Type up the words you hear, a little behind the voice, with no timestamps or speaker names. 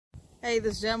Hey,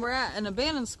 this is Jen. We're at an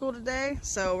abandoned school today,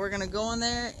 so we're gonna go in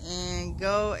there and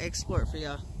go explore it for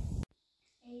y'all.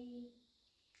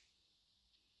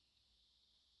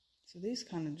 So these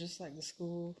kind of just like the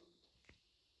school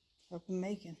up in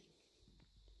Macon.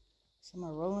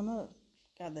 Somebody rolling up.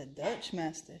 Got the Dutch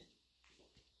master.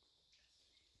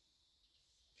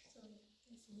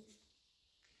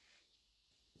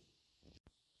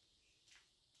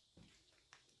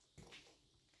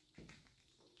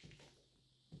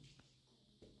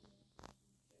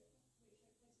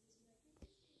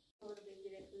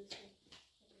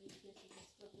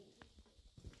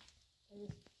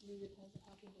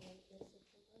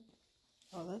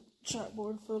 Oh, that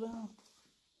chalkboard fell down.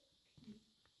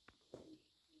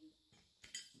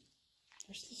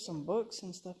 There's still some books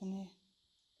and stuff in here.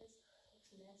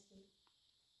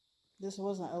 This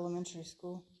wasn't elementary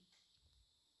school.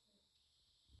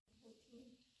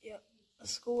 Yep, the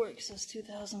schoolwork says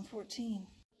 2014.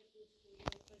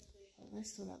 Oh, they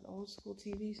still got the old school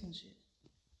TVs and shit.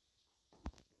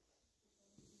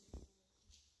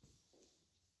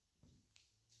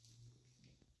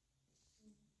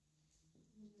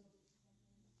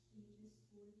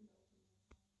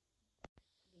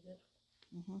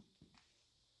 Mm-hmm.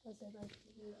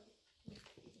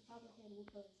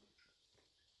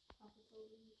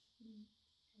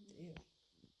 Deal.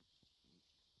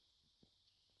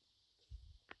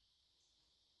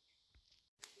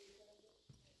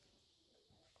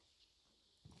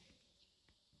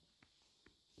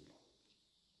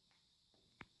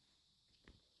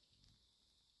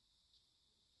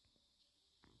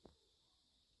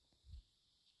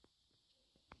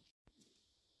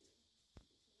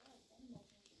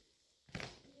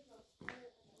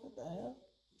 What the hell?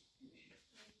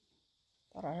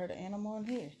 Thought I heard an animal in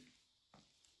here.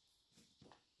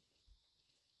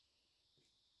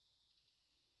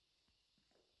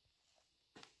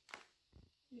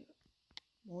 Yep.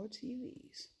 More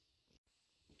TVs.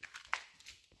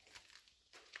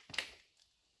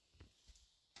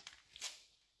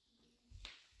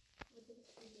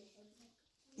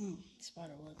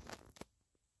 Spider web.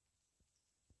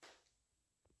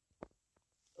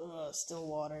 Still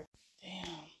water.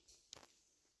 Damn.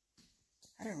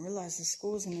 I didn't realize the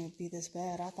school was gonna be this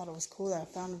bad. I thought it was cool that I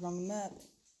found it on the map.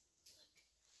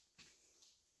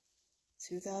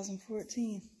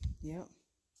 2014. Yep.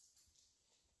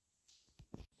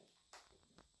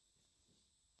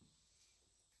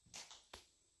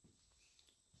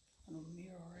 And a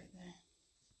mirror right there.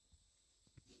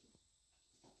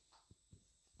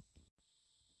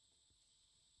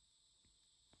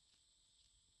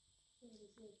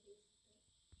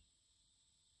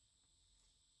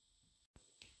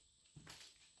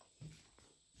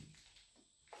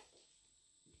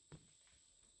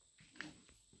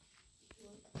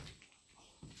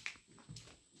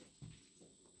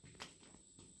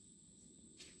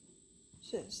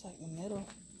 Shit, it's like the middle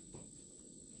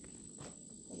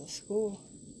of the school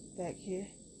back here.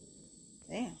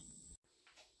 Damn.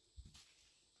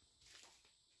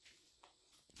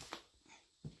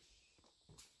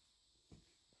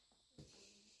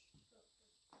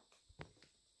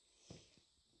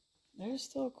 There's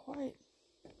still quite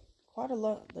a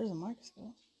lot. There's a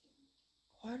microscope.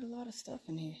 Quite a lot of stuff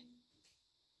in here.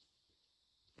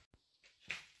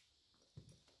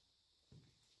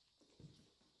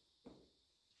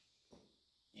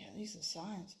 Yeah, these are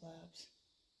science labs.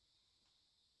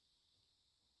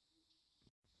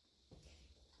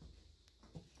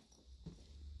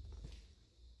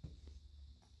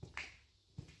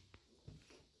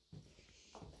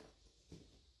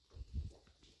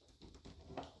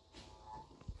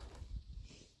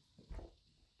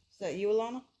 Is that you,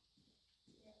 Alana?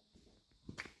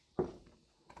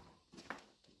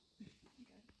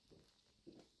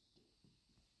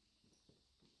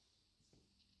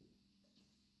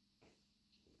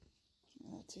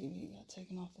 That TV got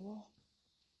taken off the wall.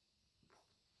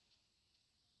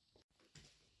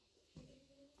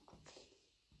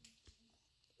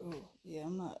 Oh, yeah,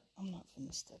 I'm not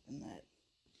finna step in that.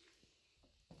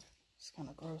 It's kind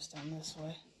of gross down this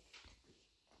way.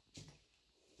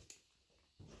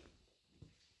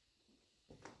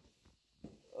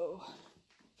 Oh,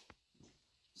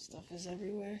 stuff is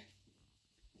everywhere.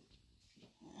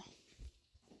 Yeah.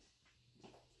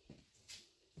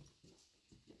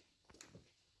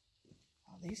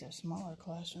 Oh, these are smaller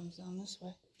classrooms down this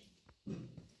way.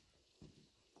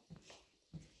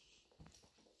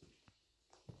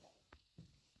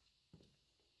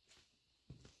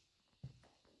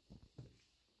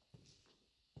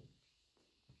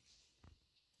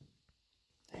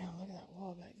 Damn, look at that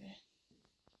wall back there.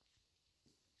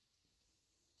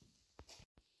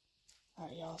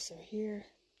 Alright, y'all, so here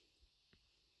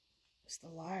is the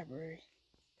library.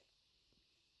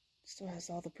 Still has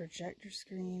all the projector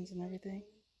screens and everything.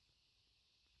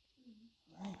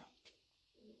 Wow.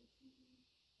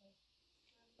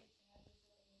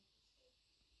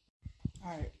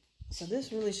 Alright, so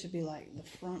this really should be like the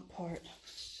front part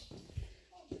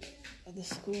of the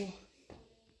school.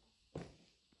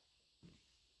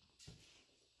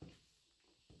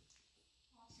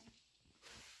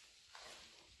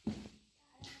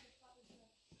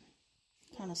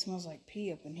 Kind of smells like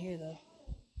pee up in here though.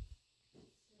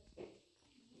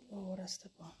 Oh, what'd I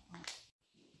step on? Oh.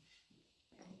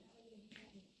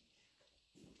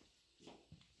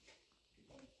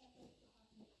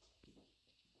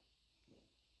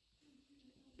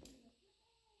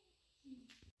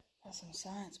 Got some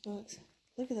science books.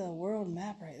 Look at the world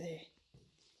map right there.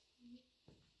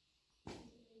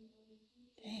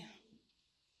 Damn.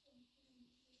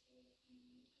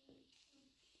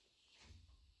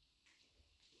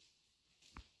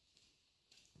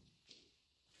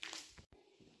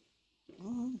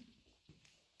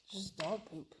 Just dog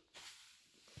poop.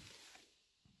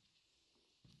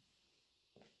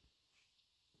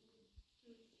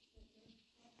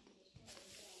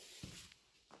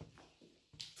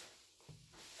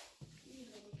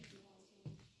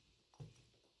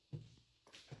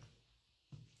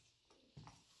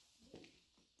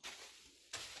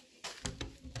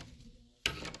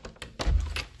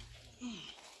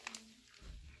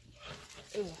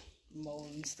 Ugh, mold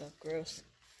and stuff, gross.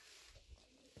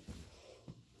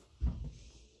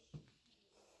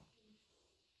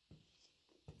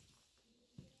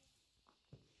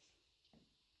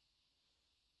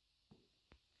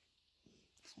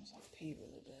 Smells like pee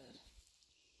really bad.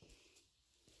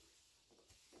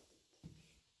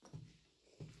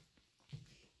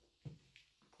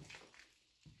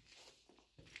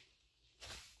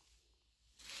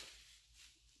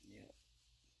 Yep.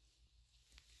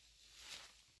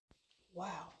 Wow,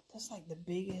 that's like the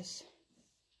biggest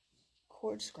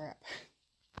cord scrap.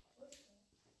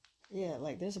 Yeah,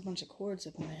 like there's a bunch of cords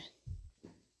up in there.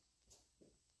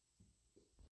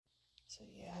 So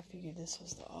yeah, I figured this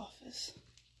was the office.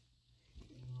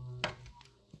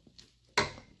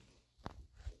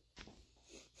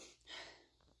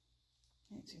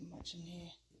 Ain't too much in here.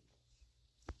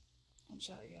 I'll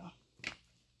show y'all.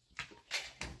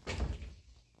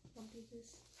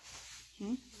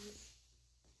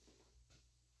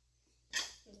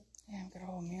 Yeah, I've got a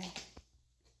whole mural.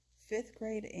 5th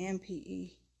grade and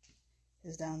PE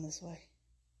is down this way.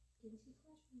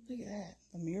 Look at that,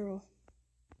 the mural.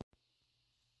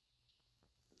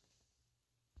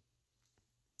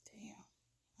 Damn.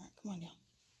 Alright, come on, y'all.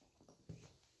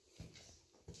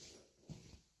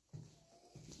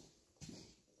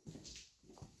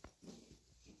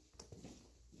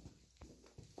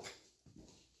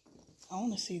 I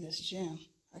want to see this gym.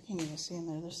 I can't even see in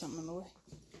there. There's something in the way.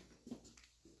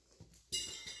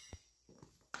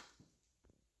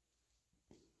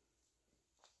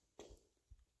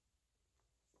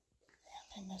 Damn,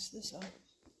 they messed this up.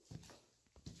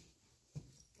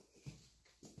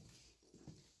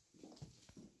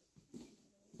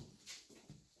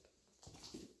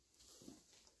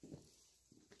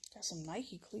 Got some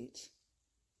Nike cleats.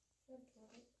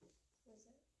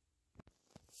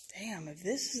 Damn, if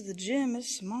this is the gym,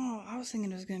 it's small. I was thinking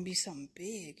it was going to be something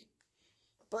big.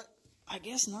 But I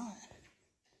guess not.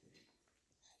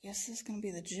 I guess this is going to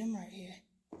be the gym right here.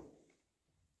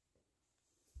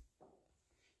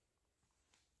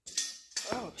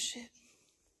 Oh, shit.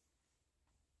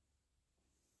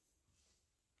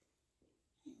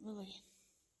 Ain't really.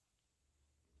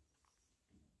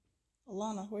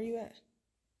 Alana, where you at?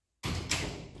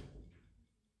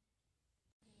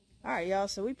 Alright, y'all,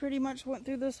 so we pretty much went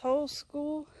through this whole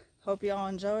school. Hope y'all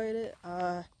enjoyed it.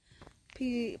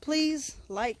 Please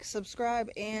like,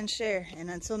 subscribe, and share. And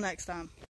until next time.